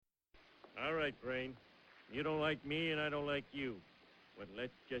All right, Brain. You don't like me, and I don't like you. But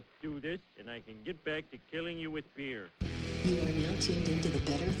let's just do this, and I can get back to killing you with beer. You are now tuned into the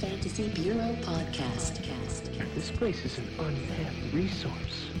Better Fantasy Bureau podcast. This place is an untapped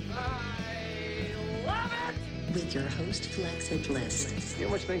resource. I love it! With your host, Flex Hitlist. You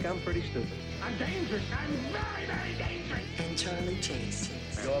must think I'm pretty stupid. I'm dangerous. I'm very, very dangerous. And Charlie Chase.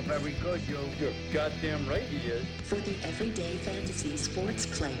 You're very good, Joe. You're goddamn right he is. For the everyday fantasy sports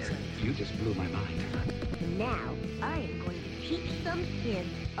player. You just blew my mind. Now, I am going to teach some kids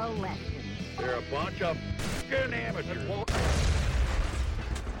a lesson. They're a bunch of f***ing amateurs.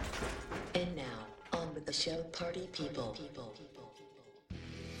 And now, on with the show, Party People.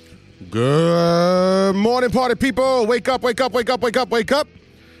 Good morning, party people. Wake up, wake up, wake up, wake up, wake up.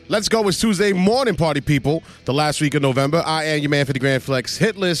 Let's go. It's Tuesday morning, party people. The last week of November. I am your man, 50 Grand Flex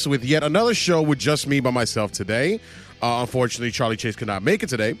Hitlist, with yet another show with just me by myself today. Unfortunately, Charlie Chase could not make it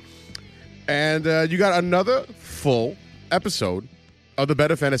today. And you got another full episode of the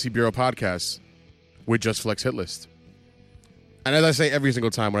Better Fantasy Bureau podcast with just Flex Hitlist. And as I say every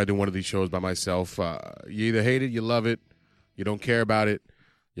single time when I do one of these shows by myself, you either hate it, you love it, you don't care about it.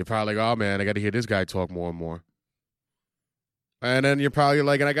 You're probably like, oh man, I got to hear this guy talk more and more. And then you're probably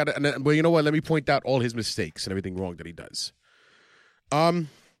like, well, you know what? Let me point out all his mistakes and everything wrong that he does. You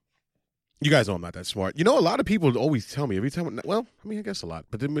guys know I'm not that smart. You know, a lot of people always tell me every time. Well, I mean, I guess a lot,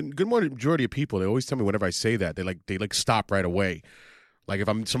 but the good majority of people, they always tell me whenever I say that, they stop right away. Like if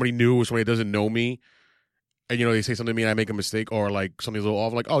I'm somebody new or somebody that doesn't know me, and you know they say something to me and I make a mistake or like something's a little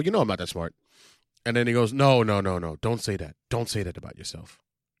off, like, oh, you know I'm not that smart. And then he goes, no, don't say that. Don't say that about yourself,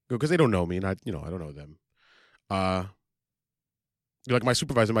 because they don't know me and I don't know them. Like my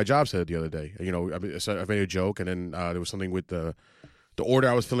supervisor, my job said the other day, I made a joke, and then there was something with the order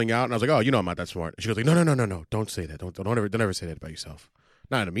I was filling out, and I was like, oh, you know I'm not that smart. And she goes like, no, don't say that. Don't ever say that about yourself.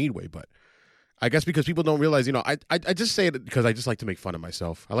 Not in a mean way, but I guess because people don't realize, I just say it because I just like to make fun of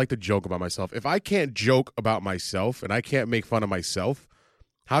myself. I like to joke about myself. If I can't joke about myself and I can't make fun of myself,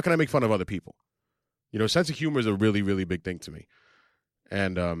 how can I make fun of other people? Sense of humor is a really, really big thing to me.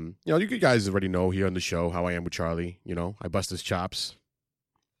 And, you guys already know here on the show how I am with Charlie. I bust his chops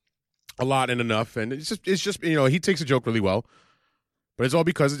a lot and enough. And it's just he takes a joke really well. But it's all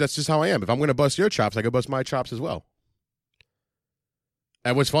because that's just how I am. If I'm going to bust your chops, I can bust my chops as well.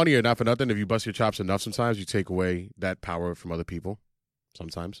 And what's funnier, not for nothing, if you bust your chops enough, sometimes you take away that power from other people.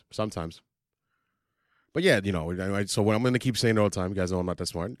 Sometimes. But yeah, so what I'm going to keep saying all the time, you guys know I'm not that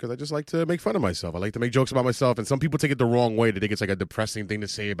smart, because I just like to make fun of myself. I like to make jokes about myself, and some people take it the wrong way. They think it's like a depressing thing to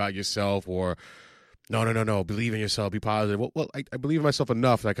say about yourself, or no, believe in yourself, be positive. Well, I believe in myself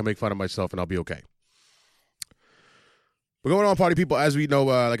enough that I can make fun of myself and I'll be okay. But going on, party people, as we know,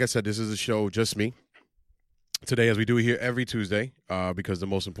 like I said, this is a show just me. Today, as we do here every Tuesday, because the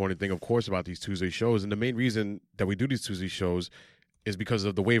most important thing, of course, about these Tuesday shows, and the main reason that we do these Tuesday shows is because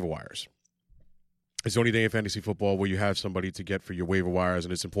of the waiver wires. It's the only day in fantasy football where you have somebody to get for your waiver wires,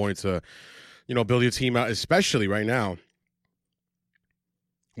 and it's important to, build your team out, especially right now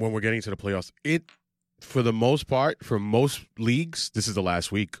when we're getting to the playoffs. For the most part, for most leagues, this is the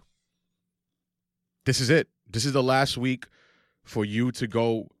last week. This is it. This is the last week for you to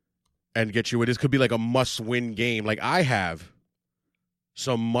go and get you. This could be like a must-win game. Like I have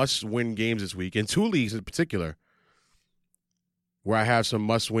some must-win games this week in two leagues in particular, where I have some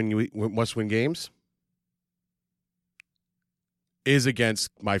must-win games. Is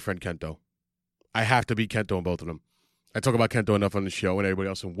against my friend Kento. I have to beat Kento in both of them. I talk about Kento enough on the show, and everybody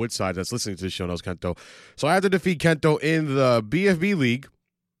else in Woodside that's listening to the show knows Kento. So I have to defeat Kento in the BFB League,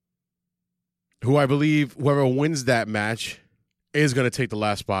 who I believe whoever wins that match is going to take the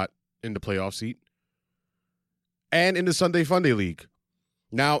last spot in the playoff seat, and in the Sunday Funday League.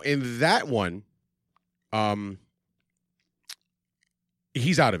 Now, in that one,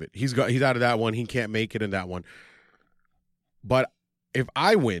 he's out of it. He's out of that one. He can't make it in that one. But if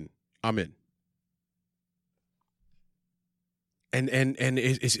I win, I'm in. And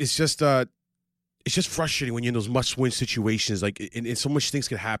it's just frustrating when you're in those must-win situations. Like, and so much things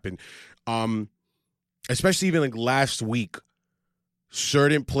can happen. Especially even like last week,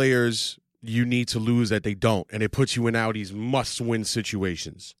 certain players you need to lose that they don't, and it puts you in out these must-win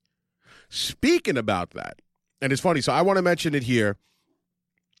situations. Speaking about that, and it's funny, so I want to mention it here.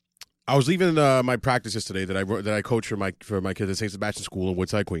 I was leaving my practice yesterday that I coach for my kids at St. Sebastian School in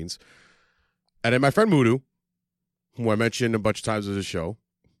Woodside, Queens. And then my friend Mudu, who I mentioned a bunch of times on the show,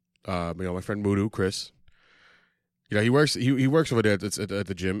 my friend Mudu, Chris, he works over there at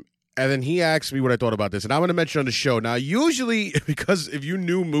the gym. And then he asked me what I thought about this, and I'm going to mention on the show. Now, usually, because if you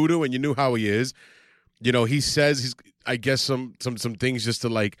knew Mudu and you knew how he is, he says I guess some things just to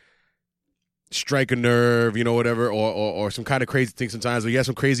like strike a nerve, whatever, or some kind of crazy thing sometimes, or he has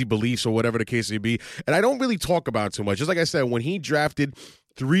some crazy beliefs or whatever the case may be. And I don't really talk about it too much. Just like I said, when he drafted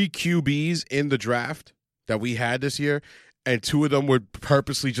 3 QBs in the draft that we had this year, and 2 of them were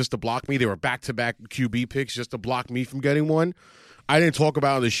purposely just to block me. They were back-to-back QB picks just to block me from getting one. I didn't talk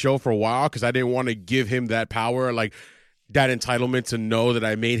about it on the show for a while because I didn't want to give him that power, like that entitlement to know that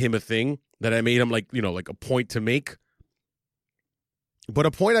I made him a thing, that I made him like a point to make. But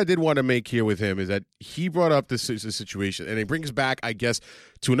a point I did want to make here with him is that he brought up this situation, and it brings back, I guess,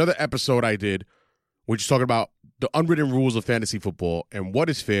 to another episode I did, which is talking about the unwritten rules of fantasy football and what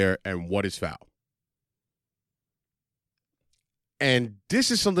is fair and what is foul. And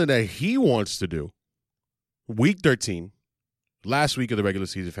this is something that he wants to do. Week 13, last week of the regular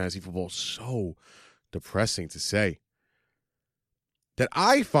season fantasy football, so depressing to say, that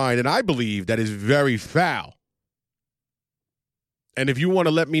I find and I believe that is very foul. And if you want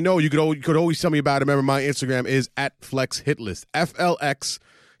to let me know, you could always tell me about it. Remember, my Instagram is @FlexHitList, FLX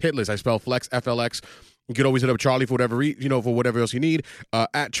Hitlist. I spell Flex, FLX. You could always hit up Charlie for whatever for whatever else you need.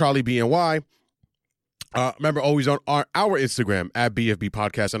 @CharlieBNY. Remember, always on our Instagram @BFB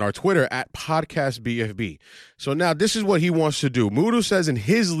Podcast and our Twitter @PodcastBFB. So now this is what he wants to do. Mudu says in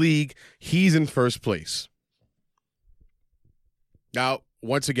his league, he's in first place. Now,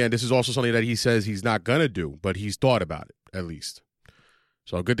 once again, this is also something that he says he's not going to do, but he's thought about it, at least.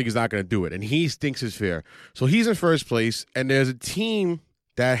 So a good thing he's not going to do it. And he thinks it's fair. So he's in first place, and there's a team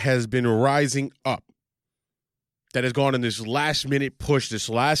that has been rising up, that has gone in this last-minute push, this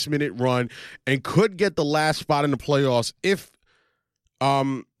last-minute run, and could get the last spot in the playoffs if,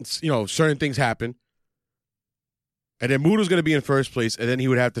 certain things happen. And then Mudu's going to be in first place, and then he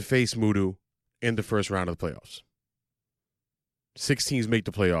would have to face Mudu in the first round of the playoffs. 6 teams make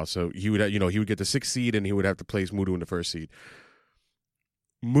the playoffs, so he would get the 6th seed, and he would have to place Mudu in the first seed.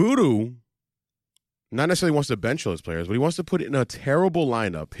 Mudu not necessarily wants to bench all his players, but he wants to put it in a terrible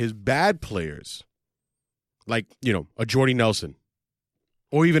lineup. His bad players, like, a Jordy Nelson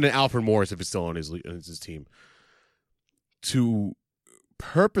or even an Alfred Morris if it's still on his team, to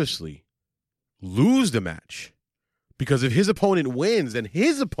purposely lose the match. Because if his opponent wins, then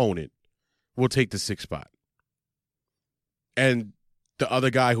his opponent will take the 6th spot. And the other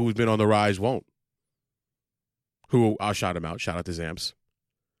guy who's been on the rise won't. Who, I'll shout him out. Shout out to Zamps.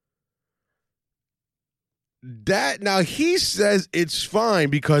 Now, he says it's fine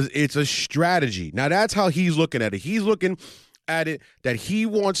because it's a strategy. Now, that's how he's looking at it. He's looking at it that he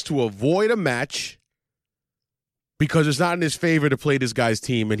wants to avoid a match because it's not in his favor to play this guy's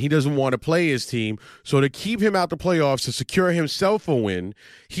team, and he doesn't want to play his team. So to keep him out the playoffs, to secure himself a win,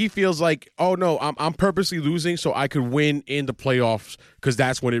 he feels like, oh, no, I'm purposely losing so I could win in the playoffs because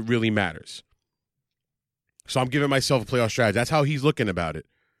that's when it really matters. So I'm giving myself a playoff strategy. That's how he's looking about it.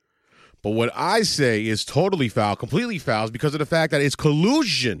 But what I say is totally foul, completely foul, is because of the fact that it's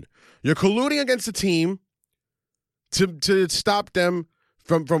collusion. You're colluding against the team to stop them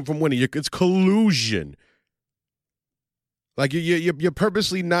from winning. It's collusion. Like you're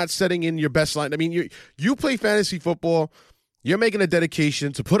purposely not setting in your best line. I mean, you play fantasy football. You're making a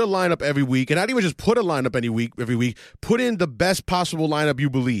dedication to put a lineup every week, and not even just put a lineup every week. Put in the best possible lineup you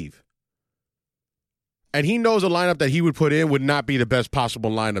believe. And he knows a lineup that he would put in would not be the best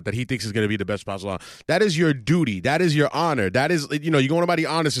possible lineup that he thinks is going to be the best possible lineup. That is your duty. That is your honor. That is, you're going by the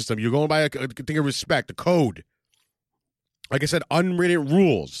honor system. You're going by a thing of respect, a code. Like I said, unwritten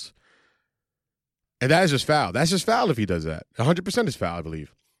rules. And that is just foul. That's just foul if he does that. 100% is foul, I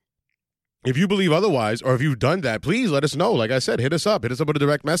believe. If you believe otherwise, or if you've done that, please let us know. Like I said, hit us up. Hit us up with a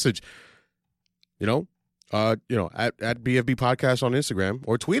direct message. At BFB Podcast on Instagram,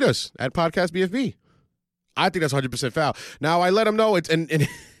 or tweet us at Podcast BFB. I think that's 100% foul. Now, I let him know and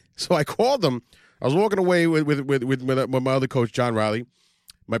so I called him. I was walking away with my other coach, John Riley,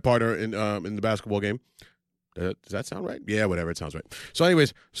 my partner in the basketball game. Does that sound right? Yeah, whatever. It sounds right. So,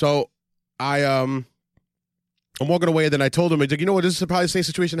 anyways, I'm walking away, and then I told him, he's like, you know what, this is probably the same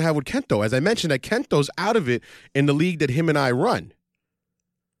situation I have with Kento. As I mentioned, that Kento's out of it in the league that him and I run.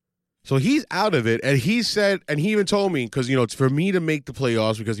 So he's out of it, and he said, and he even told me, because, it's for me to make the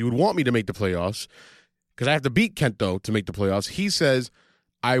playoffs, because he would want me to make the playoffs, because I have to beat Kento to make the playoffs. He says,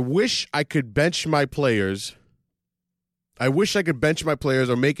 I wish I could bench my players. I wish I could bench my players,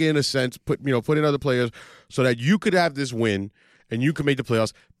 or make it in a sense, put in other players so that you could have this win and you could make the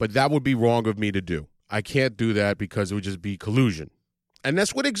playoffs, but that would be wrong of me to do. I can't do that because it would just be collusion. And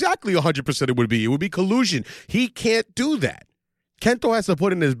that's what exactly 100% it would be. It would be collusion. He can't do that. Kento has to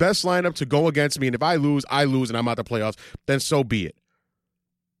put in his best lineup to go against me, and if I lose, and I'm out the playoffs, then so be it.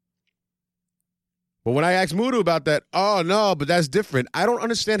 But when I asked Mudu about that, oh, no, but that's different. I don't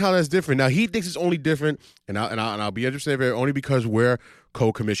understand how that's different. Now, he thinks it's only different, and I'll be interested in it only because we're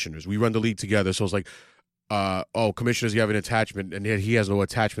co-commissioners. We run the league together, so it's like, commissioners, you have an attachment, and yet he has no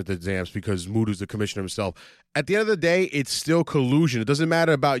attachment to Zamps because Mudu's the commissioner himself. At the end of the day, it's still collusion. It doesn't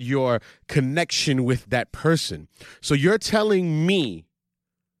matter about your connection with that person. So you're telling me,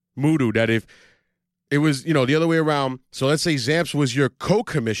 Mudu, that if it was, the other way around, so let's say Zamps was your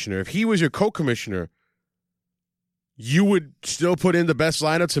co-commissioner. If he was your co-commissioner, you would still put in the best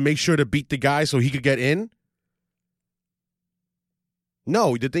lineup to make sure to beat the guy so he could get in?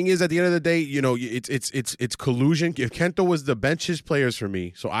 No, the thing is, at the end of the day, it's collusion. If Kento was the bench's players for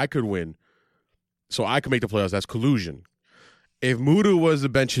me, so I could win, so I could make the playoffs, that's collusion. If Mudu was the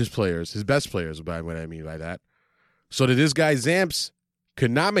bench's players, his best players, by what I mean by that, so that this guy Zamps could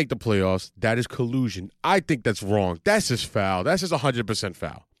not make the playoffs, that is collusion. I think that's wrong. That's just foul. That's just 100%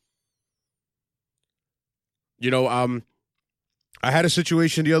 foul. I had a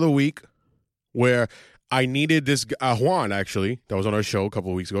situation the other week where I needed this Juan, actually, that was on our show a couple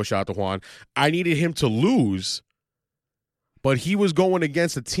of weeks ago. Shout out to Juan. I needed him to lose, but he was going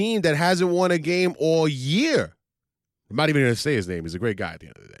against a team that hasn't won a game all year. I'm not even going to say his name. He's a great guy at the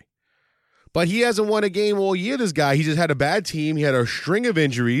end of the day. But he hasn't won a game all year, this guy. He just had a bad team. He had a string of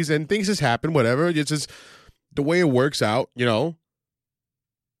injuries, and things just happen, whatever. It's just the way it works out, his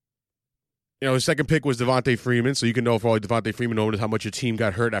second pick was Devontae Freeman, so you can know for all Devontae Freeman knows how much your team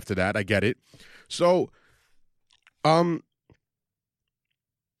got hurt after that. I get it. So, I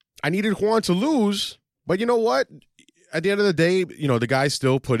needed Juan to lose, but you know what? At the end of the day, the guy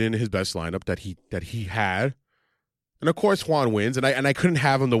still put in his best lineup that he had. And of course Juan wins, and I couldn't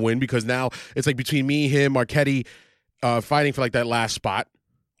have him to win because now it's like between me, him, Marchetti fighting for like that last spot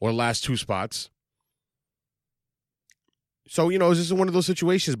or last two spots. So, it's just one of those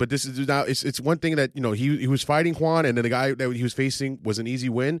situations, but this is now it's one thing that, he was fighting Juan, and then the guy that he was facing was an easy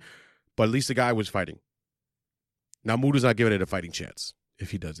win, but at least the guy was fighting. Now Mudu's not giving it a fighting chance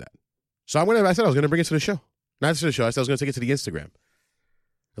if he does that. So I said I was going to bring it to the show. Not to the show. I said I was going to take it to the Instagram.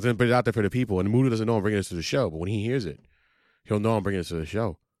 I was going to put it out there for the people, and Mudu doesn't know I'm bringing it to the show, but when he hears it, he'll know I'm bringing it to the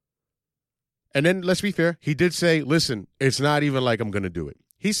show. And then, let's be fair, he did say, listen, it's not even like I'm going to do it.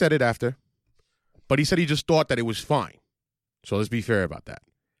 He said it after, but he said he just thought that it was fine. So let's be fair about that.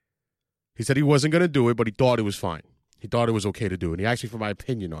 He said he wasn't going to do it, but he thought it was fine. He thought it was okay to do it, and he asked me for my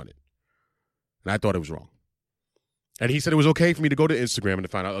opinion on it. And I thought it was wrong. And he said it was okay for me to go to Instagram and to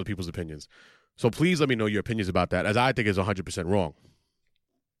find out other people's opinions. So please let me know your opinions about that, as I think it's 100% wrong.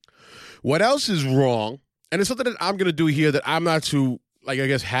 What else is wrong, and it's something that I'm going to do here that I'm not too,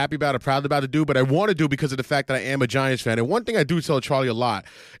 happy about or proud about to do, but I want to do because of the fact that I am a Giants fan. And one thing I do tell Charlie a lot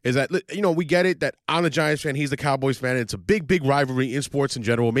is that, we get it that I'm a Giants fan, he's the Cowboys fan, and it's a big, big rivalry in sports in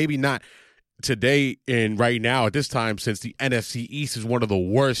general. Maybe not today and right now at this time, since the NFC East is one of the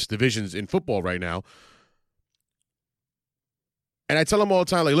worst divisions in football right now. And I tell them all the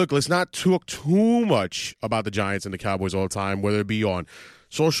time, look, let's not talk too much about the Giants and the Cowboys all the time, whether it be on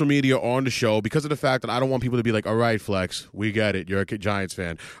social media or on the show, because of the fact that I don't want people to be like, all right, Flex, we get it. You're a Giants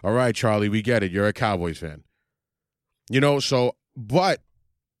fan. All right, Charlie, we get it. You're a Cowboys fan. But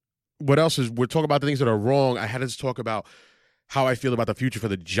what else is, we're talking about the things that are wrong. I had to talk about how I feel about the future for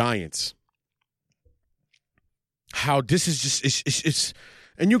the Giants. How this is just, it's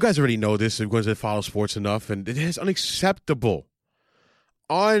and you guys already know this, because they follow sports enough, and it is unacceptable.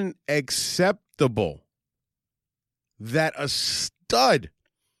 Unacceptable that a stud,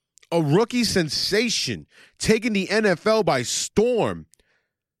 a rookie sensation, taking the NFL by storm,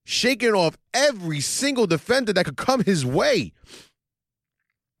 shaking off every single defender that could come his way,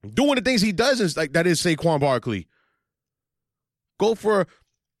 doing the things he does, is that is Saquon Barkley. Go for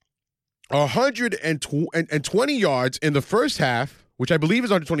 120 yards in the first half, which I believe is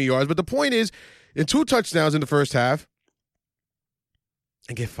 120 yards, but the point is, in 2 touchdowns in the first half,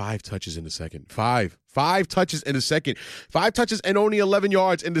 and get 5 touches in the second. 5 touches in the second. 5 touches and only 11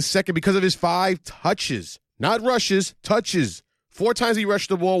 yards in the second because of his 5 touches. Not rushes, touches. 4 times he rushed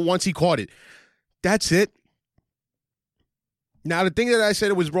the ball, once he caught it. That's it. Now, the thing that I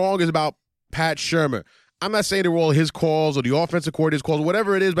said was wrong is about Pat Shurmur. I'm not saying they were all his calls or the offensive coordinator's calls,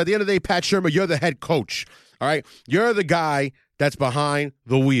 whatever it is, but at the end of the day, Pat Shurmur, you're the head coach. All right? You're the guy that's behind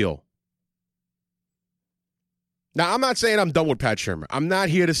the wheel. Now, I'm not saying I'm done with Pat Shurmur. I'm not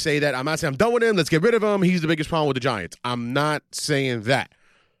here to say that. I'm not saying I'm done with him. Let's get rid of him. He's the biggest problem with the Giants. I'm not saying that.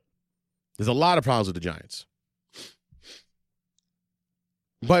 There's a lot of problems with the Giants.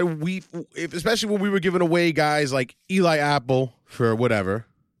 But especially when we were giving away guys like Eli Apple for whatever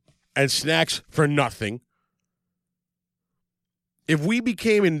and Snacks for nothing, if we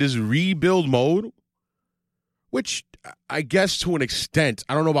became in this rebuild mode which I guess to an extent,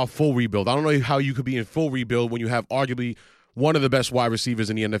 I don't know about full rebuild. I don't know how you could be in full rebuild when you have arguably one of the best wide receivers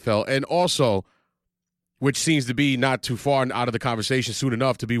in the NFL, and also, which seems to be not too far out of the conversation soon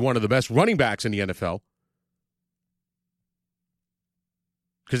enough, to be one of the best running backs in the NFL.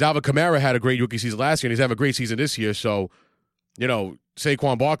 Because Alvin Kamara had a great rookie season last year, and he's having a great season this year. So,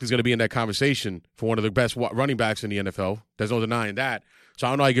 Saquon Barkley is going to be in that conversation for one of the best running backs in the NFL. There's no denying that. So I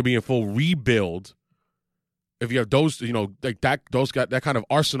don't know how you could be in full rebuild if you have those, like that, those got that kind of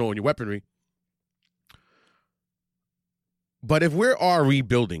arsenal in your weaponry. But if we are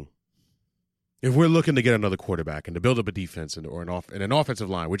rebuilding, if we're looking to get another quarterback and to build up a defense and an offensive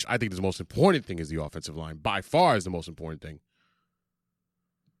line, which I think the most important thing is the offensive line, by far is the most important thing.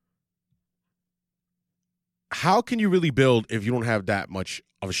 How can you really build if you don't have that much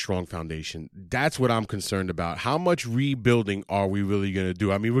of a strong foundation? That's what I'm concerned about. How much rebuilding are we really going to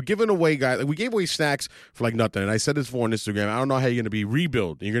do? I mean, we're giving away guys. Like, we gave away snacks for like nothing. And I said this before on Instagram. I don't know how you're going to be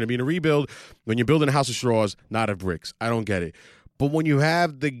rebuild. You're going to be in a rebuild when you're building a house of straws, not of bricks. I don't get it. But when you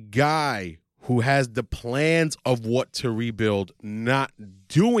have the guy who has the plans of what to rebuild not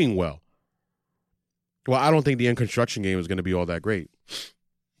doing well, I don't think the end construction game is going to be all that great.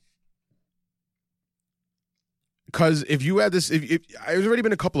 Because if you had this, there's already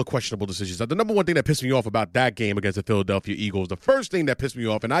been a couple of questionable decisions. The number one thing that pissed me off about that game against the Philadelphia Eagles, the first thing that pissed me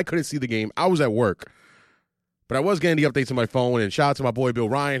off, and I couldn't see the game, I was at work, but I was getting the updates on my phone, and shout out to my boy Bill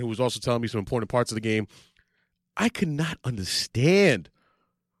Ryan, who was also telling me some important parts of the game. I could not understand.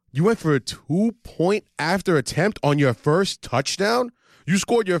 You went for a 2-point after attempt on your first touchdown? You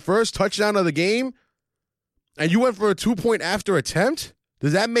scored your first touchdown of the game, and you went for a 2-point after attempt?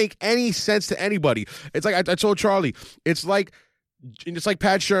 Does that make any sense to anybody? It's like I told Charlie, it's like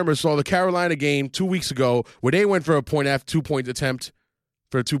Pat Shurmur saw the Carolina game 2 weeks ago where they went for a 2-point attempt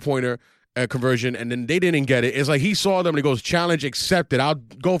for a 2-pointer conversion, and then they didn't get it. It's like he saw them and he goes, challenge accepted. I'll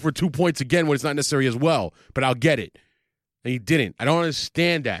go for 2 points again when it's not necessary as well, but I'll get it. And he didn't. I don't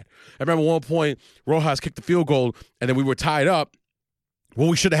understand that. I remember one point, Rojas kicked the field goal, and then we were tied up. Well,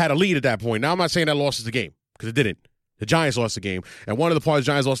 we should have had a lead at that point. Now, I'm not saying that lost us the game, because it didn't. The Giants lost the game. And one of the parts the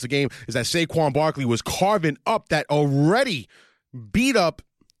Giants lost the game is that Saquon Barkley was carving up that already beat-up,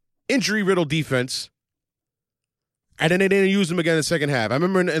 injury-riddled defense, and then they didn't use him again in the second half. I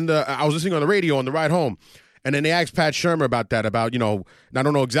remember I was listening on the radio on the ride home, and then they asked Pat Shurmur about that, I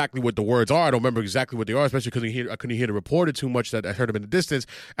don't know exactly what the words are. I don't remember exactly what they are, especially because I couldn't hear the reporter too much that I heard him in the distance,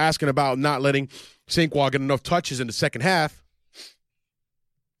 asking about not letting Saquon get enough touches in the second half.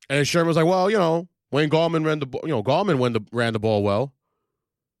 And Shurmur was like, Wayne Gallman ran the ball well.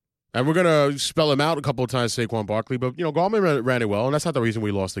 And we're going to spell him out a couple of times, Saquon Barkley, but, Gallman ran it well, and that's not the reason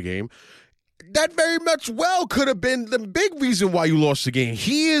we lost the game. That very much well could have been the big reason why you lost the game.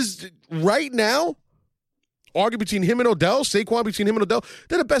 He is, right now, arguing between him and Odell, Saquon between him and Odell,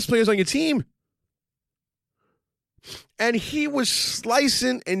 they're the best players on your team. And he was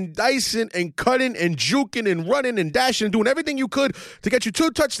slicing and dicing and cutting and juking and running and dashing and doing everything you could to get you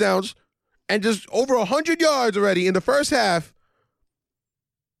 2 touchdowns and just over 100 yards already in the first half.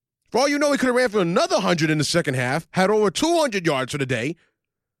 For all you know, he could have ran for another 100 in the second half, had over 200 yards for the day.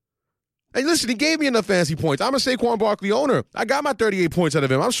 And listen, he gave me enough fantasy points. I'm a Saquon Barkley owner. I got my 38 points out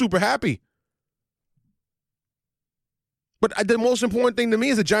of him. I'm super happy. But the most important thing to me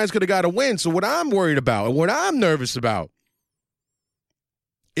is the Giants could have got a win. So what I'm worried about and what I'm nervous about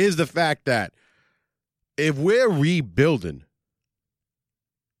is the fact that if we're rebuilding,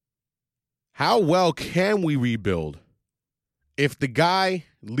 how well can we rebuild if the guy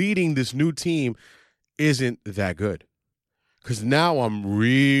leading this new team isn't that good? Because now I'm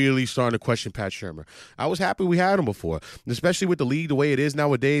really starting to question Pat Shurmur. I was happy we had him before, especially with the league the way it is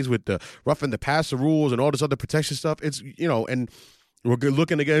nowadays with the roughing the passer rules and all this other protection stuff. It's, and we're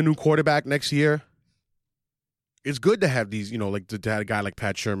looking to get a new quarterback next year. It's good to have these, like to have a guy like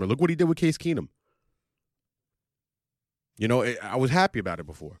Pat Shurmur. Look what he did with Case Keenum. I was happy about it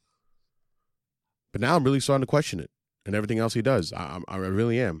before. But now I'm really starting to question it and everything else he does. I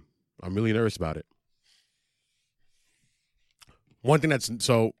really am. I'm really nervous about it. One thing I think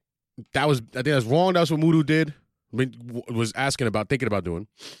that's wrong. That's what Mudu did. Was thinking about doing.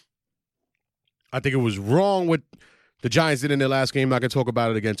 I think it was wrong what the Giants did in their last game. I'm not going to talk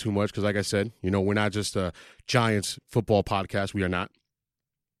about it again too much because, like I said, we're not just a Giants football podcast. We are not.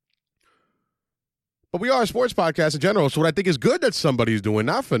 But we are a sports podcast in general. So what I think is good that somebody's doing,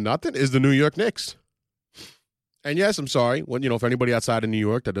 not for nothing, is the New York Knicks. And yes, I'm sorry. For anybody outside of New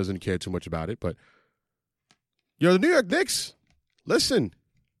York that doesn't care too much about it, but the New York Knicks. Listen,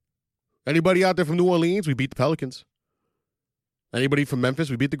 anybody out there from New Orleans, we beat the Pelicans. Anybody from Memphis,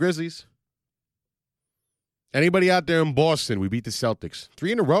 we beat the Grizzlies. Anybody out there in Boston, we beat the Celtics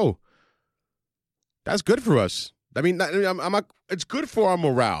 3 in a row. That's good for us. I mean, it's good for our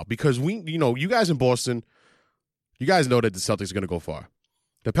morale because you guys in Boston, you guys know that the Celtics are going to go far.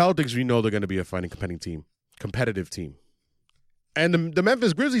 The Pelicans, we know they're going to be a fighting, competitive team. And the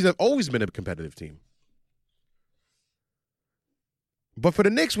Memphis Grizzlies have always been a competitive team. But for the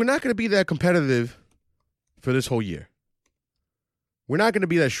Knicks, we're not going to be that competitive for this whole year. We're not going to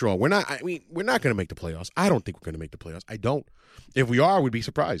be that strong. We're not going to make the playoffs. I don't think we're going to make the playoffs. I don't. If we are, we'd be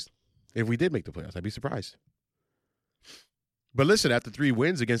surprised. If we did make the playoffs, I'd be surprised. But listen, after 3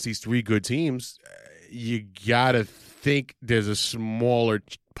 wins against these 3 good teams, you got to think there's a small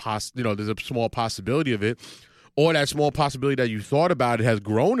possibility of it, or that small possibility that you thought about it has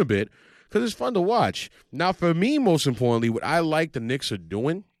grown a bit because it's fun to watch. Now, for me, most importantly, what I like the Knicks are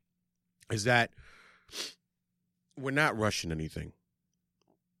doing is that we're not rushing anything.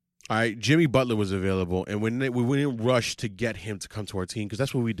 All right, Jimmy Butler was available, and we didn't rush to get him to come to our team because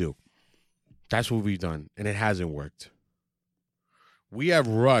that's what we do. That's what we've done, and it hasn't worked. We have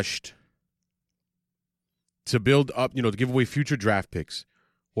rushed to build up, to give away future draft picks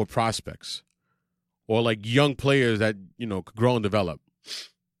or prospects or like young players that, could grow and develop.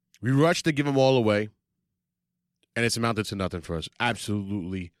 We rushed to give them all away, and it's amounted to nothing for us.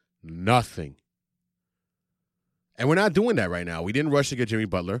 Absolutely nothing. And we're not doing that right now. We didn't rush to get Jimmy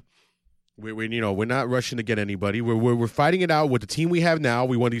Butler. We're not rushing to get anybody. We're fighting it out with the team we have now.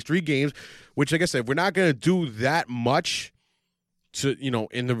 We won these 3 games, which, like I said, we're not going to do that much to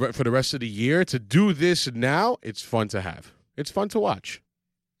for the rest of the year. To do this now, it's fun to have. It's fun to watch,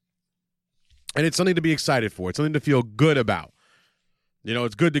 and it's something to be excited for. It's something to feel good about.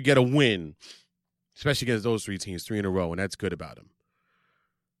 It's good to get a win, especially against those 3 teams, 3 in a row, and that's good about them.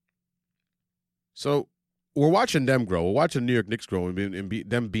 So we're watching them grow. We're watching New York Knicks grow and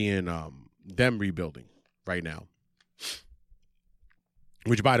them rebuilding right now.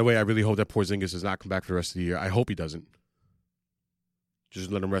 Which, by the way, I really hope that Porzingis does not come back for the rest of the year. I hope he doesn't. Just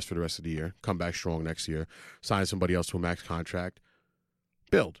let him rest for the rest of the year. Come back strong next year. Sign somebody else to a max contract.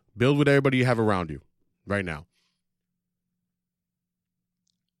 Build with everybody you have around you right now.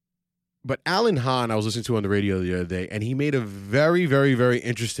 But Alan Hahn, I was listening to on the radio the other day, and he made a very, very, very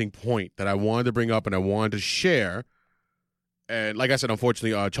interesting point that I wanted to bring up and I wanted to share. And like I said,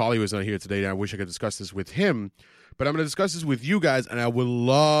 unfortunately, Charlie was not here today, and I wish I could discuss this with him. But I'm going to discuss this with you guys, and I would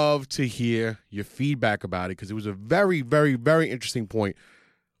love to hear your feedback about it because it was a very, very, very interesting point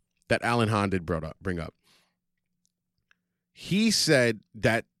that Alan Hahn did bring up. He said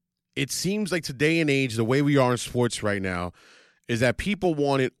that it seems like today and age, the way we are in sports right now, is that people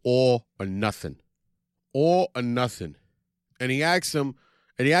want it all or nothing. All or nothing. And he asked on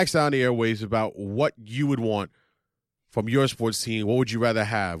the airwaves about what you would want from your sports team. What would you rather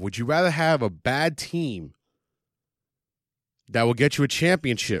have? Would you rather have a bad team that will get you a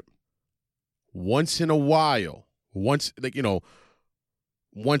championship once in a while, once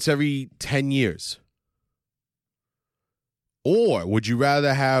every 10 years? Or would you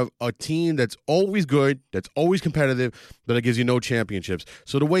rather have a team that's always good, that's always competitive, but that gives you no championships?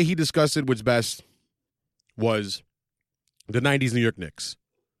 So the way he discussed it was best was the 90s New York Knicks.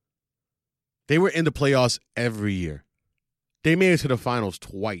 They were in the playoffs every year. They made it to the finals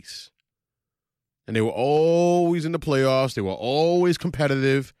twice. And they were always in the playoffs. They were always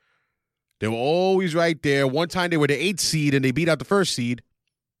competitive. They were always right there. One time they were the 8th seed and they beat out the 1st seed.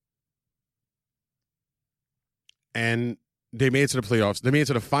 And they made it to the playoffs. They made it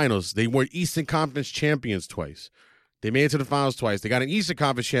to the finals. They were Eastern Conference champions twice. They made it to the finals twice. They got an Eastern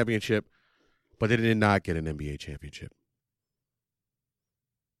Conference championship, but they did not get an NBA championship.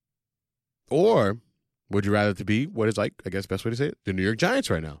 Or would you rather to be what is like, I guess best way to say it, the New York Giants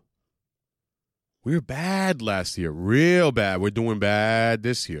right now? We were bad last year, real bad. We're doing bad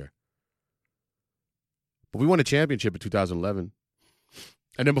this year. But we won a championship in 2011.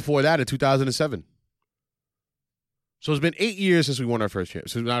 And then before that in 2007. So it's been 8 years since we won our our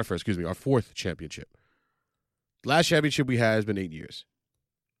 4th championship. Last championship we had has been 8 years.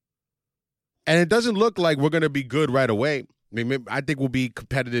 And it doesn't look like we're going to be good right away. I think we'll be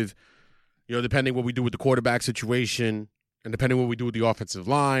competitive, depending what we do with the quarterback situation and depending what we do with the offensive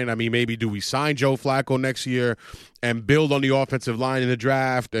line. Maybe do we sign Joe Flacco next year and build on the offensive line in the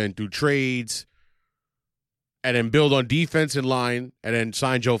draft and do trades and then build on defensive line and then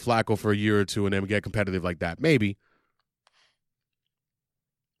sign Joe Flacco for a year or two and then get competitive like that? Maybe.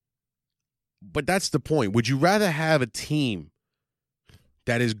 But that's the point. Would you rather have a team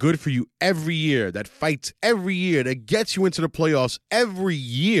that is good for you every year, that fights every year, that gets you into the playoffs every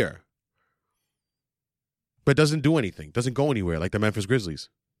year, but doesn't do anything, doesn't go anywhere like the Memphis Grizzlies?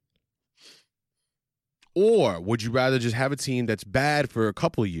 Or would you rather just have a team that's bad for a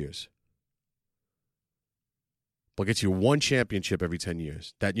couple of years, but gets you one championship every 10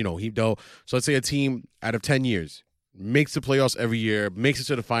 years? That, so let's say a team out of 10 years makes the playoffs every year, makes it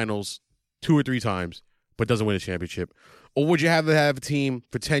to the finals 2 or 3 times, but doesn't win a championship. Or would you have to have a team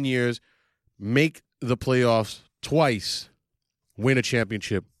for 10 years, make the playoffs twice, win a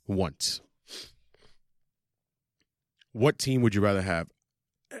championship once? What team would you rather have?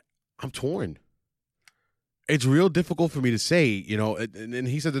 I'm torn. It's real difficult for me to say, and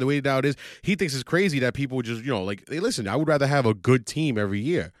he said that the way now it is, he thinks it's crazy that people would just, hey, listen, I would rather have a good team every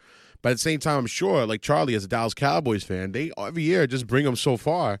year. But at the same time, I'm sure, like Charlie, as a Dallas Cowboys fan, they every year just bring them so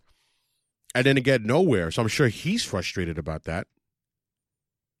far and then get nowhere. So I'm sure he's frustrated about that.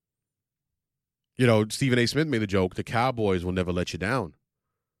 Stephen A. Smith made the joke, the Cowboys will never let you down.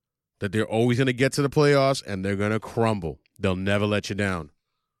 That they're always going to get to the playoffs and they're going to crumble. They'll never let you down.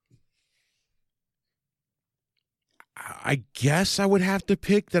 I guess I would have to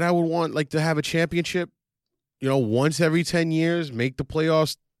pick that I would want to have a championship, once every 10 years, make the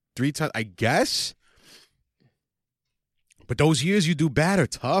playoffs 3 times, I guess. But those years you do bad are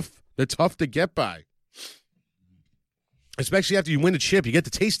tough. They're tough to get by. Especially after you win the chip, you get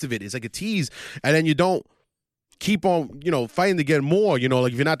the taste of it. It's like a tease. And then you don't keep on, fighting to get more,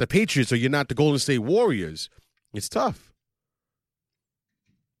 like if you're not the Patriots or you're not the Golden State Warriors. It's tough.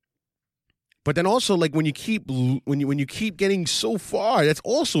 But then also, when you keep getting so far, that's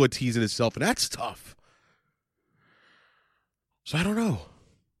also a tease in itself, and that's tough. So I don't know.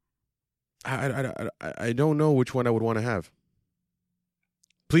 I don't know which one I would want to have.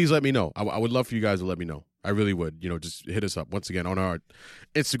 Please let me know. I would love for you guys to let me know. I really would. Just hit us up once again on our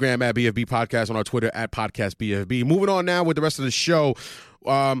Instagram at BFB Podcast, on our Twitter at Podcast BFB. Moving on now with the rest of the show.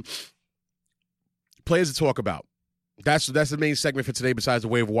 Players to talk about. That's the main segment for today besides the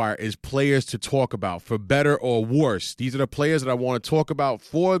waiver wire is players to talk about for better or worse. These are the players that I want to talk about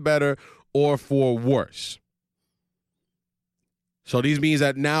for better or for worse. So these means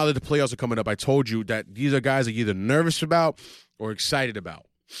that now that the playoffs are coming up, I told you that these are guys that you're either nervous about or excited about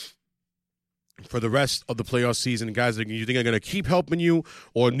for the rest of the playoff season. Guys that you think are going to keep helping you,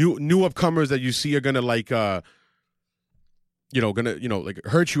 or new upcomers that you see are going to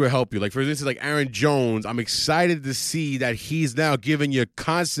hurt you or help you. Like, for instance, Aaron Jones, I'm excited to see that he's now giving you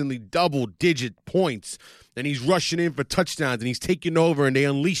constantly double-digit points, and he's rushing in for touchdowns, and he's taking over, and they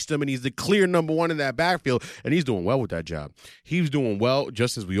unleashed him, and he's the clear number one in that backfield, and he's doing well with that job. He's doing well,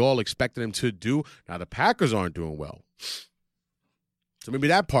 just as we all expected him to do. Now, the Packers aren't doing well. So maybe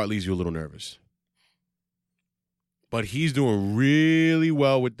that part leaves you a little nervous. But he's doing really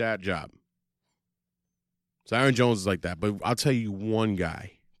well with that job. So Aaron Jones is like that. But I'll tell you one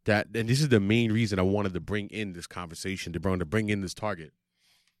guy and this is the main reason I wanted to bring in this conversation, to bring in this target.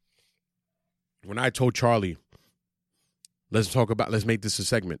 When I told Charlie, let's make this a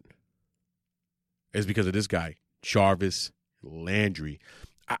segment, it's because of this guy, Jarvis Landry.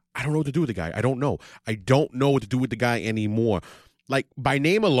 I don't know what to do with the guy. I don't know. I don't know what to do with the guy anymore. By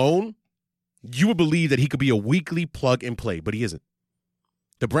name alone, you would believe that he could be a weekly plug and play, but he isn't.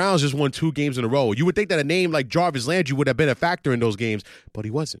 The Browns just won 2 games in a row. You would think that a name like Jarvis Landry would have been a factor in those games, but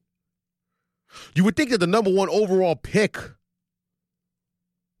he wasn't. You would think that the number 1 overall pick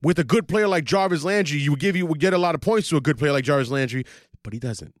with a good player like Jarvis Landry, you would get a lot of points to a good player like Jarvis Landry, but he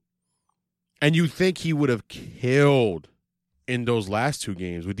doesn't. And you think he would have killed in those last 2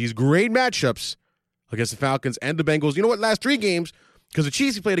 games with these great matchups against the Falcons and the Bengals. You know what? Last 3 games, because the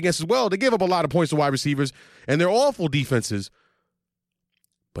Chiefs he played against as well, they gave up a lot of points to wide receivers, and they're awful defenses.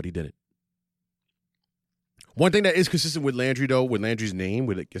 But he didn't. One thing that is consistent with Landry, though, with Landry's name,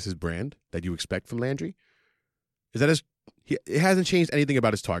 with his brand that you expect from Landry, is that it hasn't changed anything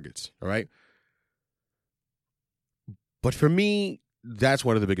about his targets, all right? But for me, that's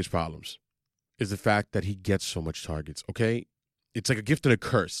one of the biggest problems, is the fact that he gets so much targets, okay? It's like a gift and a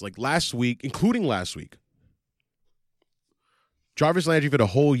curse. Like last week, including last week, Jarvis Landry for the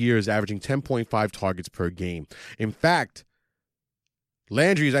whole year is averaging 10.5 targets per game. In fact,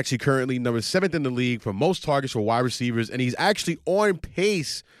 Landry is actually currently number 7th in the league for most targets for wide receivers, and he's actually on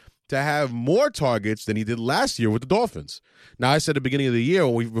pace to have more targets than he did last year with the Dolphins. Now, I said at the beginning of the year,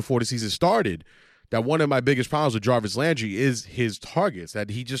 before the season started, that one of my biggest problems with Jarvis Landry is his targets, that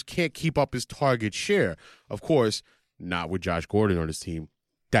he just can't keep up his target share. Of course, not with Josh Gordon on his team.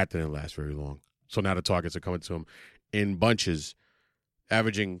 That didn't last very long. So now the targets are coming to him in bunches,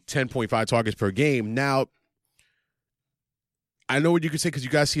 averaging 10.5 targets per game. Now, I know what you could say because you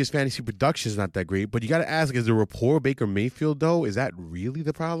guys see his fantasy production is not that great, but you got to ask, is the rapport with Baker Mayfield, though? Is that really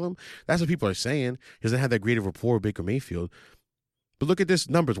the problem? That's what people are saying. He doesn't have that great of rapport with Baker Mayfield. But look at this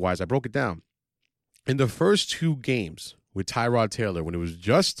numbers-wise. I broke it down. In the first 2 games with Tyrod Taylor, when it was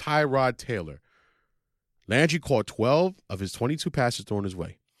just Tyrod Taylor, Landry caught 12 of his 22 passes thrown his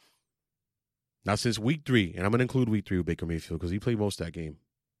way. Now, since week 3, and I'm going to include week 3 with Baker Mayfield because he played most of that game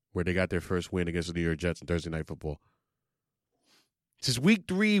where they got their first win against the New York Jets on Thursday Night Football. Since week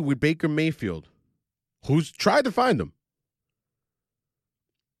 3 with Baker Mayfield, who's tried to find him,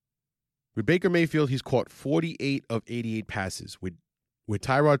 with Baker Mayfield, he's caught 48 of 88 passes. With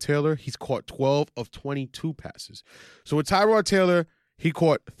Tyrod Taylor, he's caught 12 of 22 passes. So with Tyrod Taylor, he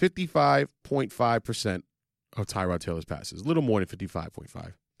caught 55.5% of Tyrod Taylor's passes. A little more than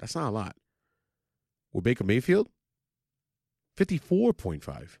 55.5. That's not a lot. With Baker Mayfield,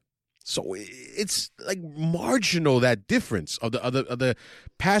 54.5. So it's like marginal, that difference of the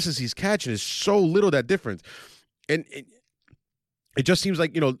passes he's catching is so little, that difference. And it just seems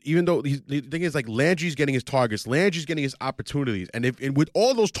like, even though the thing is, like, Landry's getting his targets, Landry's getting his opportunities. And with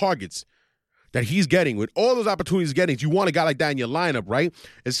all those targets that he's getting, with all those opportunities he's getting, you want a guy like that in your lineup, right?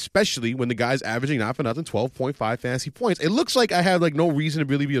 Especially when the guy's averaging, not for nothing, 12.5 fantasy points. It looks like I have, like, no reason to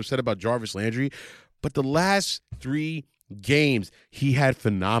really be upset about Jarvis Landry. But the last 3 games, he had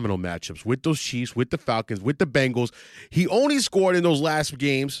phenomenal matchups with those Chiefs, with the Falcons, with the Bengals. He only scored in those last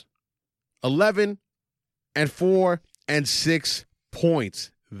games 11 and 4 and 6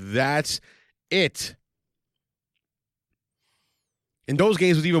 points. That's it. In those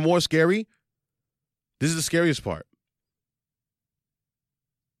games, it was even more scary. This is the scariest part.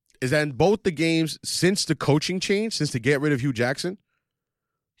 Is that in both the games since the coaching change, since they get rid of Hugh Jackson,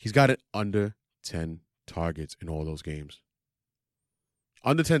 he's got it under 10 targets in all those games.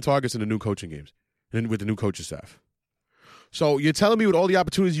 Under 10 targets in the new coaching games and with the new coaching staff. So you're telling me with all the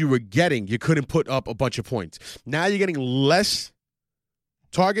opportunities you were getting, you couldn't put up a bunch of points. Now you're getting less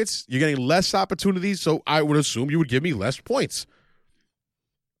targets, you're getting less opportunities, so I would assume you would give me less points.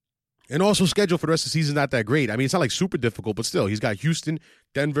 And also, schedule for the rest of the season is not that great. I mean, it's not like super difficult, but still, he's got Houston,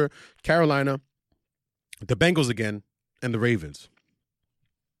 Denver, Carolina, the Bengals again, and the Ravens.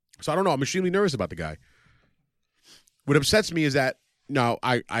 So I don't know. I'm extremely nervous about the guy. What upsets me is that now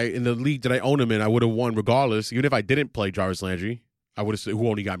I in the league that I own him in, I would have won regardless. Even if I didn't play Jarvis Landry, I would have, who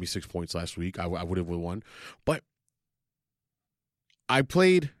only got me 6 points last week, I would have won. But I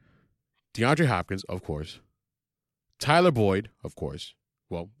played DeAndre Hopkins, of course. Tyler Boyd, of course.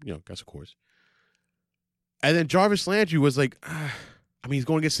 Well, guess of course. And then Jarvis Landry was like, he's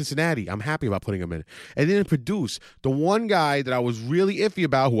going against Cincinnati. I'm happy about putting him in. And didn't produce. The one guy that I was really iffy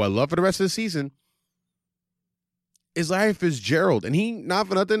about, who I love for the rest of the season, is Larry Fitzgerald. And he, not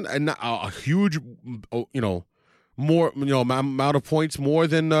for nothing, and not a huge, more, amount of points more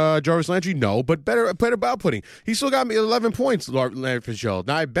than Jarvis Landry. No, but better about putting. He still got me 11 points, Larry Fitzgerald.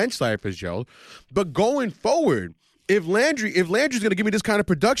 Now I benched Larry Fitzgerald. But going forward, If Landry's going to give me this kind of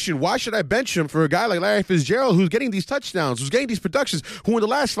production, why should I bench him for a guy like Larry Fitzgerald who's getting these touchdowns, who's getting these productions, who in the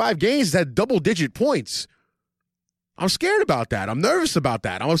last 5 games has had double-digit points? I'm scared about that. I'm nervous about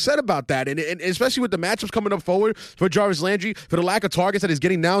that. I'm upset about that. And especially with the matchups coming up forward for Jarvis Landry, for the lack of targets that he's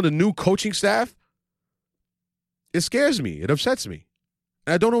getting now in the new coaching staff, it scares me. It upsets me.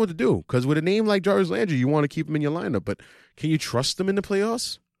 And I don't know what to do because with a name like Jarvis Landry, you want to keep him in your lineup. But can you trust him in the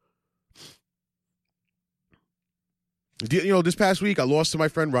playoffs? This past week, I lost to my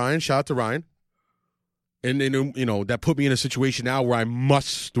friend Ryan. Shout out to Ryan. And that put me in a situation now where I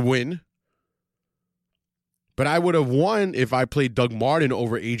must win. But I would have won if I played Doug Martin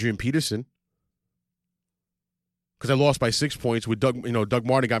over Adrian Peterson. Because I lost by 6 points. With Doug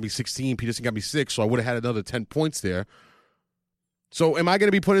Martin got me 16, Peterson got me 6, so I would have had another 10 points there. So am I going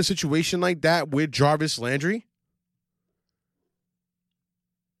to be put in a situation like that with Jarvis Landry?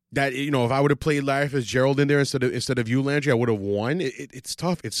 That, if I would have played Larry Fitzgerald in there instead of you, Landry, I would have won. It's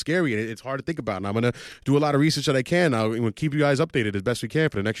tough. It's scary. And it's hard to think about. And I'm going to do a lot of research that I can. I'll keep you guys updated as best we can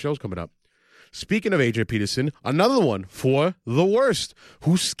for the next shows coming up. Speaking of Adrian Peterson, another one for the worst,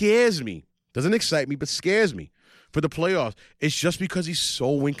 who scares me. Doesn't excite me, but scares me for the playoffs. It's just because he's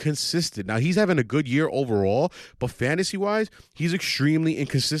so inconsistent. Now, he's having a good year overall, but fantasy-wise, he's extremely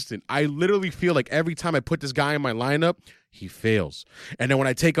inconsistent. I literally feel like every time I put this guy in my lineup, he fails. And then when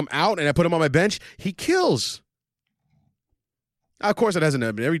I take him out and I put him on my bench, he kills. Now, of course, it hasn't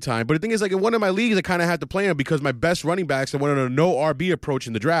happened every time. But the thing is, like in one of my leagues, I kind of had to play him because my best running backs, I went on a no RB approach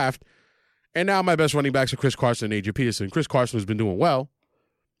in the draft. And now my best running backs are Chris Carson and Adrian Peterson. Chris Carson has been doing well.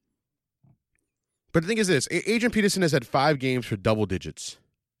 But the thing is this, Adrian Peterson has had 5 games for double digits.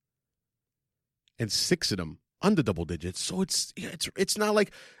 And 6 of them under double digits. So it's not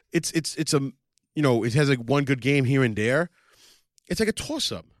like it's a it has like one good game here and there. It's like a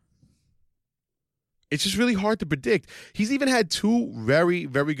toss-up. It's just really hard to predict. He's even had 2 very,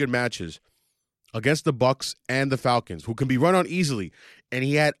 very good matches against the Bucs and the Falcons, who can be run on easily, and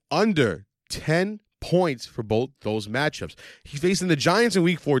he had under 10 points for both those matchups. He's facing the Giants in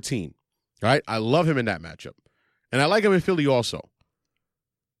Week 14, right? I love him in that matchup, and I like him in Philly also.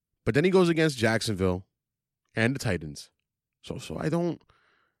 But then he goes against Jacksonville and the Titans, so I don't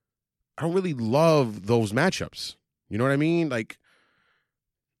really love those matchups. You know what I mean? Like,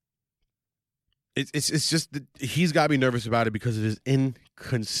 it's just that he's got to be nervous about it because of his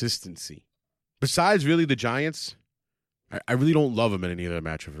inconsistency. Besides, really, the Giants, I really don't love him in any other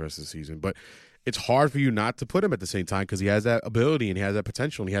matchup for the rest of the season. But it's hard for you not to put him at the same time because he has that ability and he has that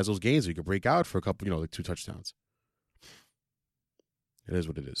potential and he has those games where he could break out for a couple, like 2 touchdowns. It is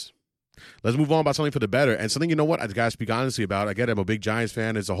what it is. Let's move on about something for the better. And something, you know what, I got to speak honestly about. I get it, I'm a big Giants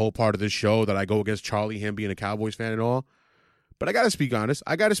fan. It's a whole part of this show that I go against Charlie, him being a Cowboys fan and all. But I got to speak honest.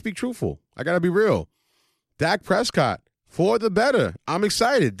 I got to speak truthful. I got to be real. Dak Prescott, for the better. I'm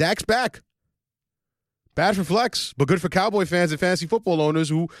excited. Dak's back. Bad for flex, but good for Cowboy fans and fantasy football owners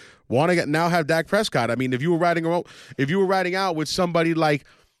who want to now have Dak Prescott. I mean, if you were riding out with somebody like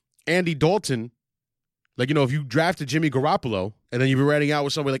Andy Dalton, like, if you drafted Jimmy Garoppolo and then you were riding out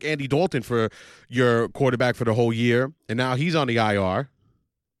with somebody like Andy Dalton for your quarterback for the whole year, and now he's on the IR,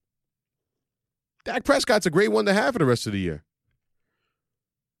 Dak Prescott's a great one to have for the rest of the year.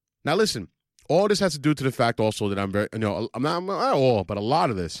 Now, listen, all this has to do to the fact also that I'm very, I'm not all, but a lot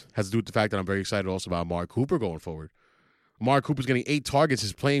of this has to do with the fact that I'm very excited also about Amari Cooper going forward. Amari Cooper's getting 8 targets,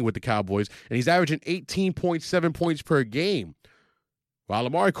 is playing with the Cowboys, and he's averaging 18.7 points per game. While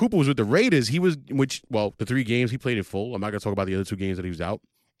Amari Cooper was with the Raiders, the 3 games he played in full. I'm not going to talk about the other 2 games that he was out.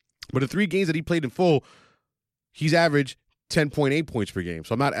 But the 3 games that he played in full, he's averaged 10.8 points per game.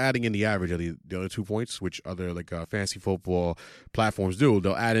 So I'm not adding in the average of the other 2 points, which other fantasy football platforms do.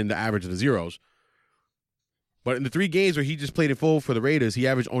 They'll add in the average of the zeros. But in the 3 games where he just played in full for the Raiders, he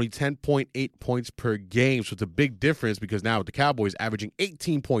averaged only 10.8 points per game. So it's a big difference because now with the Cowboys averaging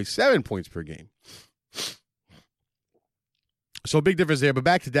 18.7 points per game. So a big difference there. But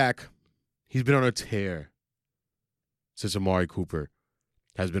back to Dak. He's been on a tear since Amari Cooper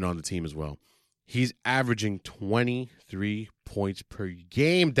has been on the team as well. He's averaging 23 points per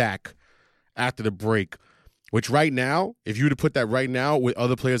game, Dak, after the break. Which right now, if you were to put that right now with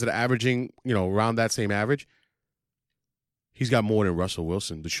other players that are averaging, around that same average, he's got more than Russell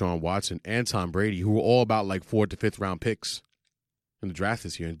Wilson, Deshaun Watson, and Tom Brady, who were all about 4th to 5th round picks in the draft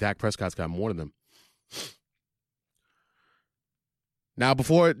this year. And Dak Prescott's got more than them. Now,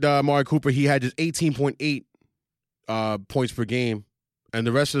 before Amari Cooper, he had just 18.8 points per game. And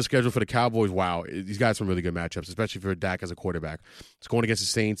the rest of the schedule for the Cowboys, wow, he's got some really good matchups, especially for Dak as a quarterback. It's going against the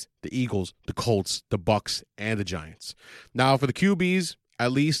Saints, the Eagles, the Colts, the Bucs, and the Giants. Now, for the QBs,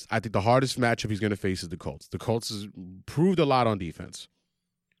 at least, I think the hardest matchup he's going to face is the Colts. The Colts has proved a lot on defense.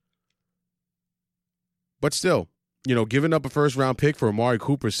 But still, giving up a first-round pick for Amari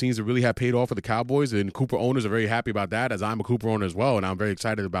Cooper seems to really have paid off for the Cowboys, and Cooper owners are very happy about that, as I'm a Cooper owner as well, and I'm very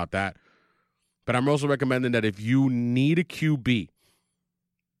excited about that. But I'm also recommending that if you need a QB,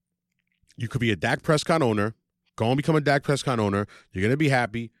 you could be a Dak Prescott owner, go and become a Dak Prescott owner. You're going to be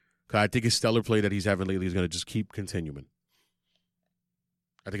happy because I think his stellar play that he's having lately is going to just keep continuing.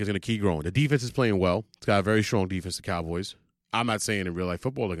 I think it's going to keep growing. The defense is playing well. It's got a very strong defense, the Cowboys. I'm not saying in real-life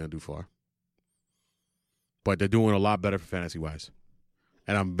football they're going to do far. But they're doing a lot better for fantasy-wise.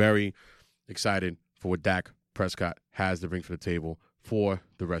 And I'm very excited for what Dak Prescott has to bring to the table for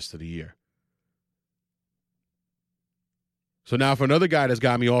the rest of the year. So now for another guy that's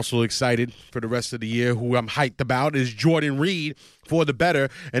got me also excited for the rest of the year, who I'm hyped about, is Jordan Reed for the better.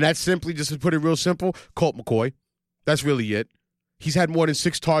 And that's simply, just to put it real simple, Colt McCoy. That's really it. He's had more than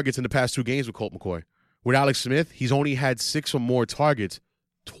 6 targets in the past 2 games with Colt McCoy. With Alex Smith, he's only had 6 or more targets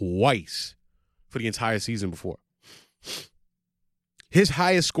twice for the entire season before. His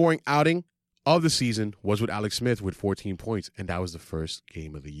highest scoring outing of the season was with Alex Smith with 14 points, and that was the first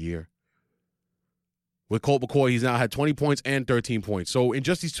game of the year. With Colt McCoy, he's now had 20 points and 13 points. So in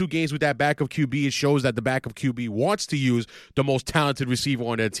just these 2 games with that backup QB, it shows that the backup QB wants to use the most talented receiver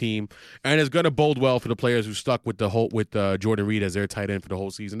on their team, and it's going to bode well for the players who stuck with Jordan Reed as their tight end for the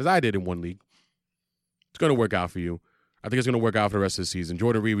whole season, as I did in one league. It's going to work out for you. I think it's going to work out for the rest of the season.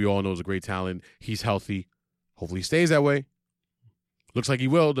 Jordan Reed, we all know, is a great talent. He's healthy. Hopefully he stays that way. Looks like he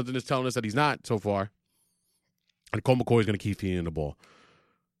will. Nothing is telling us that he's not so far. And Colt McCoy is going to keep feeding the ball.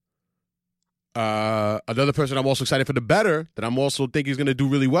 Another person I'm also excited for the better, that I'm also think he's going to do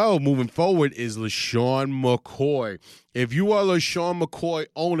really well moving forward, is LeSean McCoy. If you are a LeSean McCoy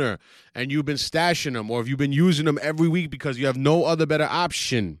owner and you've been stashing him, or if you've been using him every week because you have no other better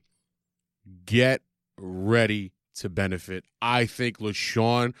option, get ready to benefit. I think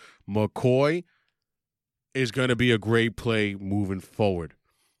LeSean McCoy is going to be a great play moving forward.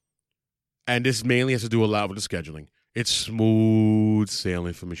 And this mainly has to do a lot with the scheduling. It's smooth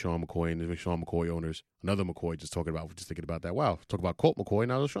sailing for LeSean McCoy and the LeSean McCoy owners. Another McCoy just thinking about that. Wow, talk about Colt McCoy,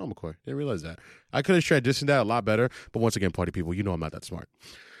 now LeSean McCoy. Didn't realize that. I could have transitioned that a lot better, but once again, party people, you know I'm not that smart.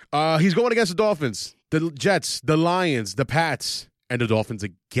 He's going against the Dolphins, the Jets, the Lions, the Pats, and the Dolphins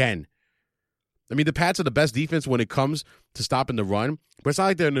again. I mean, the Pats are the best defense when it comes to stopping the run, but it's not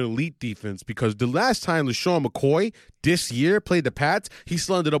like they're an elite defense because the last time LeSean McCoy this year played the Pats, he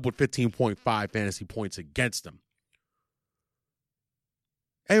still ended up with 15.5 fantasy points against them.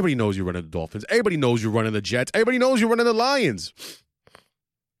 Everybody knows you're running the Dolphins. Everybody knows you're running the Jets. Everybody knows you're running the Lions.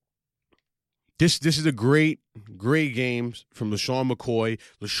 This is a great game from LeSean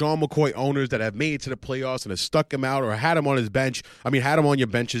McCoy owners that have made it to the playoffs and have stuck him out or had him on his bench. Had him on your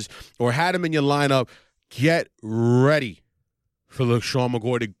benches or had him in your lineup. Get ready for LeSean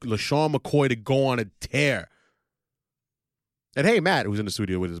McCoy to go on a tear. And hey, Matt, who's in the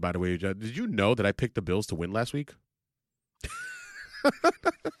studio with us, by the way, did you know that I picked the Bills to win last week?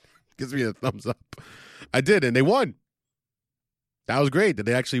 Gives me a thumbs up. I did, and they won. That was great that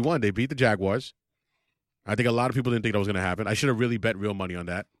they actually won. They beat the Jaguars. I think a lot of people didn't think that was going to happen. I should have really bet real money on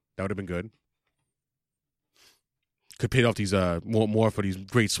that. That would have been good. Could pay off these more for these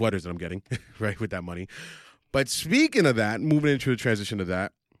great sweaters that I'm getting, right, with that money. But speaking of that, moving into the transition of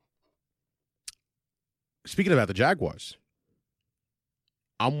that, speaking about the Jaguars,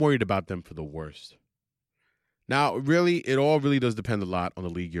 I'm worried about them for the worst. Now, really, it all really does depend a lot on the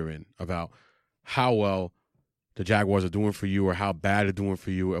league you're in, about how well the Jaguars are doing for you or how bad they're doing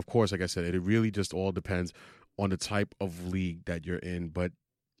for you. Of course, like I said, it really just all depends on the type of league that you're in. But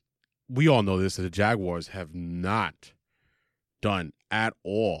we all know this, that the Jaguars have not done at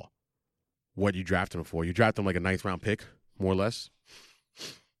all what you drafted them for. You drafted them like a 9th-round pick, more or less.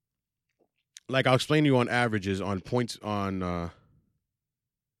 Like I'll explain to you on averages on points per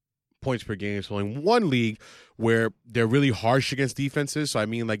game. So in one league where they're really harsh against defenses, so I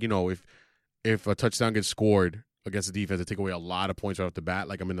mean, like, you know, if a touchdown gets scored against the defense, they take away a lot of points right off the bat.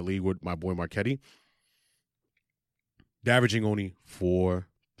 Like I'm in the league with my boy Marchetti. They're averaging only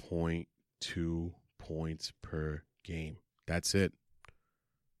 4.2 points per game. That's it.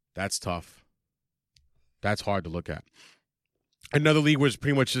 That's tough. That's hard to look at. Another league was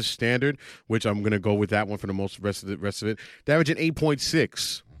pretty much just standard, which I'm going to go with that one for the most rest of it. They're averaging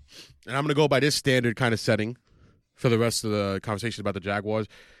 8.6. And I'm going to go by this standard kind of setting for the rest of the conversation about the Jaguars.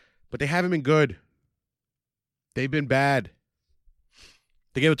 But they haven't been good. They've been bad.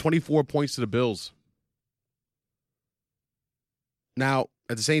 They gave 24 points to the Bills. Now,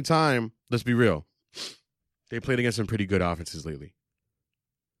 at the same time, let's be real. They played against some pretty good offenses lately.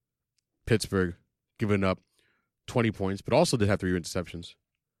 Pittsburgh giving up 20 points, but also did have 3 interceptions.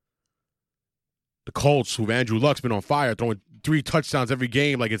 The Colts, who Andrew Luck's been on fire, throwing 3 touchdowns every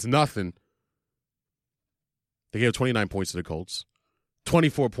game like it's nothing. They gave 29 points to the Colts,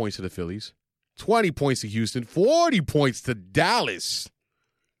 24 points to the Phillies, 20 points to Houston, 40 points to Dallas,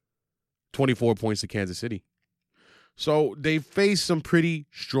 24 points to Kansas City. So they faced some pretty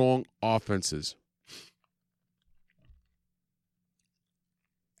strong offenses.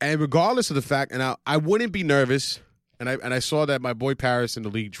 And regardless of the fact, and I wouldn't be nervous, and I saw that my boy Paris in the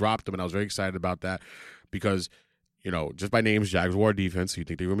league dropped them, and I was very excited about that because, you know, just by names, Jaguars defense, so you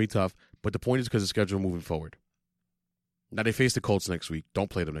think they're going to be tough. But the point is because of the schedule moving forward. Now, they face the Colts next week.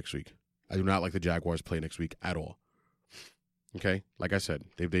 Don't play them next week. I do not like the Jaguars play next week at all. Okay? Like I said,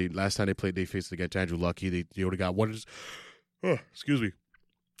 they last time they played, they faced against Andrew Luck. They only got one. Excuse me.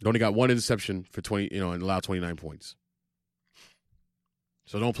 They only got one interception for 20, and allowed 29 points.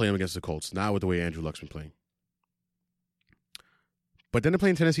 So don't play them against the Colts. Not with the way Andrew Luck's been playing. But then they're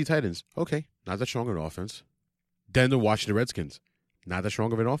playing Tennessee Titans. Okay, not that strong of an offense. Then the Washington Redskins. Not that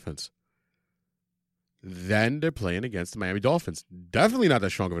strong of an offense. Then they're playing against the Miami Dolphins. Definitely not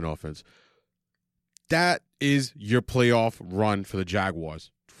that strong of an offense. That is your playoff run for the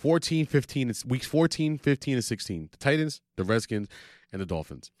Jaguars. 14, 15, weeks 14, 15, and 16. The Titans, the Redskins, and the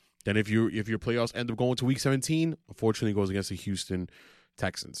Dolphins. Then if your playoffs end up going to week 17, unfortunately it goes against the Houston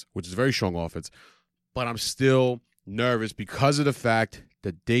Texans, which is a very strong offense. But I'm still nervous because of the fact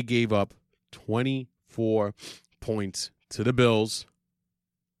that they gave up 24 points to the Bills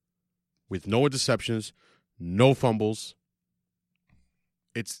with no interceptions, no fumbles.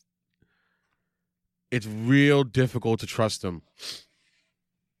 It's real difficult to trust them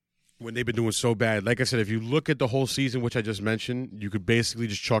when they've been doing so bad. Like I said, if you look at the whole season, which I just mentioned, you could basically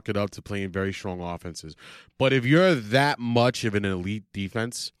just chalk it up to playing very strong offenses. But if you're that much of an elite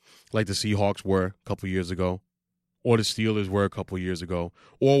defense, like the Seahawks were a couple years ago, or the Steelers were a couple years ago,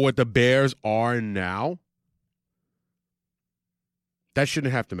 or what the Bears are now, That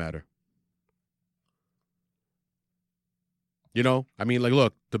shouldn't have to matter. You know, I mean, like,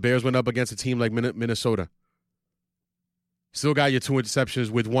 look, the Bears went up against a team like Minnesota. Still got your 2 interceptions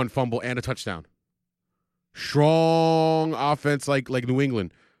with 1 fumble and a touchdown. Strong offense like New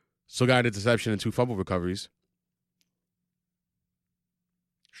England. Still got an interception and 2 fumble recoveries.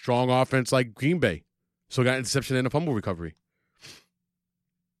 Strong offense like Green Bay. Still got an interception and a fumble recovery.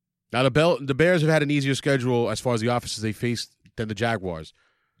 Now, the Bears have had an easier schedule as far as the offenses they faced than the Jaguars.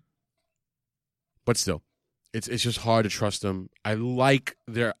 But still, it's just hard to trust them. I like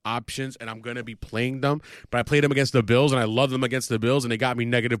their options, and I'm going to be playing them. But I played them against the Bills, and I love them against the Bills, and they got me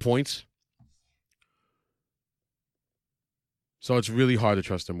negative points. So it's really hard to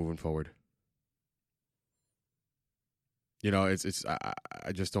trust them moving forward. You know,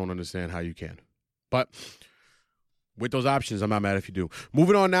 I just don't understand how you can. But with those options, I'm not mad if you do.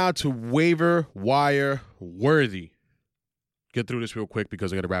 Moving on now to waiver wire worthy. Get through this real quick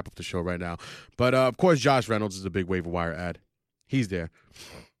because I got to wrap up the show right now. But, of course, Josh Reynolds is a big waiver wire ad. He's there.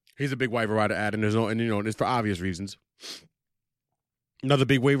 He's a big waiver wire ad, and it's for obvious reasons. Another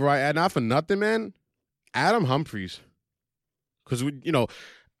big waiver wire ad, not for nothing, man. Adam Humphries. Because,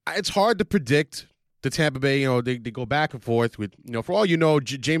 it's hard to predict the Tampa Bay. They go back and forth with, for all you know,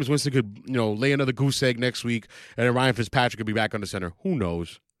 James Winston could, lay another goose egg next week, and then Ryan Fitzpatrick could be back on the center. Who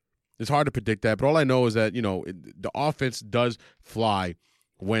knows? It's hard to predict that, but all I know is that, the offense does fly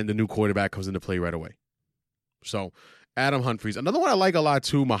when the new quarterback comes into play right away. So, Adam Humphries. Another one I like a lot,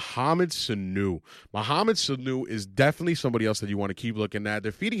 too, Mohamed Sanu. Mohamed Sanu is definitely somebody else that you want to keep looking at.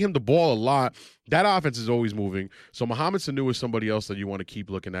 They're feeding him the ball a lot. That offense is always moving. So, Mohamed Sanu is somebody else that you want to keep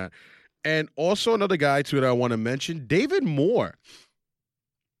looking at. And also another guy, too, that I want to mention, David Moore.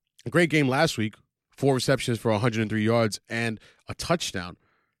 A great game last week. 4 receptions for 103 yards and a touchdown.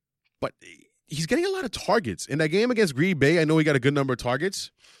 But he's getting a lot of targets. In that game against Green Bay, I know he got a good number of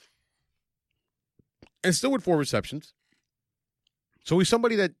targets. And still with 4 receptions. So he's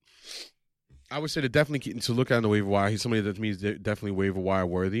somebody that I would say to definitely to look at on the waiver wire. He's somebody that to me is definitely waiver wire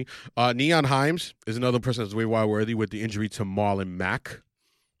worthy. Neon Himes is another person that's waiver wire worthy with the injury to Marlon Mack.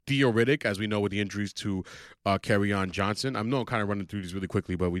 Theo Riddick, as we know, with the injuries to Kerryon Johnson. I'm kind of running through these really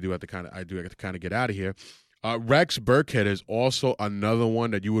quickly, but I do have to kind of get out of here. Rex Burkhead is also another one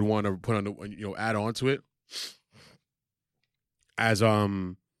that you would want to put on add on to it, as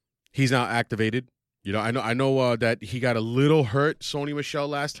he's now activated. I know that he got a little hurt, Sony Michel,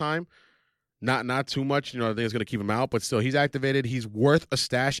 last time. Not too much. I think it's going to keep him out, but still, he's activated. He's worth a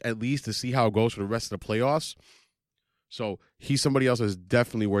stash at least to see how it goes for the rest of the playoffs. So he's somebody else that's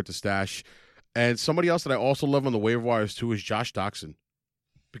definitely worth a stash. And somebody else that I also love on the waiver wires too is Josh Doctson,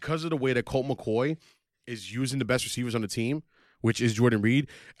 because of the way that Colt McCoy is using the best receivers on the team, which is Jordan Reed,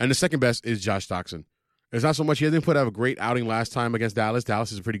 and the second best is Josh Doctson. It's not so much he didn't have a great outing last time against Dallas.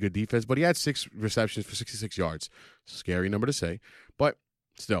 Dallas is a pretty good defense, but he had 6 receptions for 66 yards. Scary number to say, but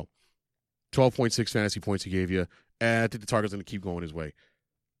still, 12.6 fantasy points he gave you, and I think the target's going to keep going his way.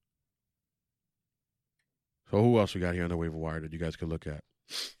 So who else we got here on the waiver wire that you guys could look at?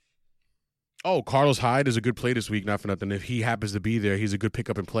 Oh, Carlos Hyde is a good play this week, not for nothing. If he happens to be there, he's a good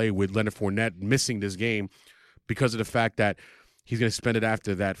pickup and play with Leonard Fournette missing this game because of the fact that he's going to spend it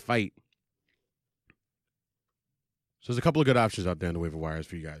after that fight. So there's a couple of good options out there on the waiver wires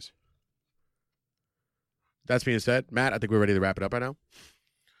for you guys. That's being said, Matt, I think we're ready to wrap it up right now.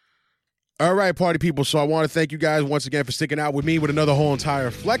 All right, party people. So I want to thank you guys once again for sticking out with me with another whole entire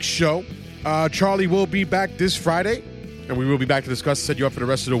Flex show. Charlie will be back this Friday, and we will be back to discuss, set you up for the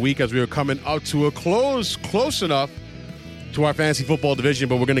rest of the week as we are coming up to a close enough to our fantasy football division,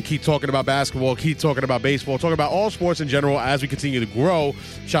 but we're going to keep talking about basketball, keep talking about baseball, talking about all sports in general as we continue to grow.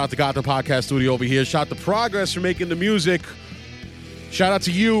 Shout out to Gotham Podcast Studio over here. Shout out to Progress for making the music. Shout out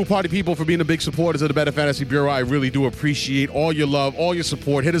to you, party people, for being the big supporters of the Better Fantasy Bureau. I really do appreciate all your love, all your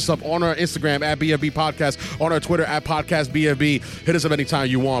support. Hit us up on our Instagram at BFB Podcast, on our Twitter at Podcast BFB. Hit us up anytime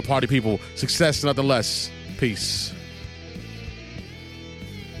you want, party people. Success, nothing less. Peace.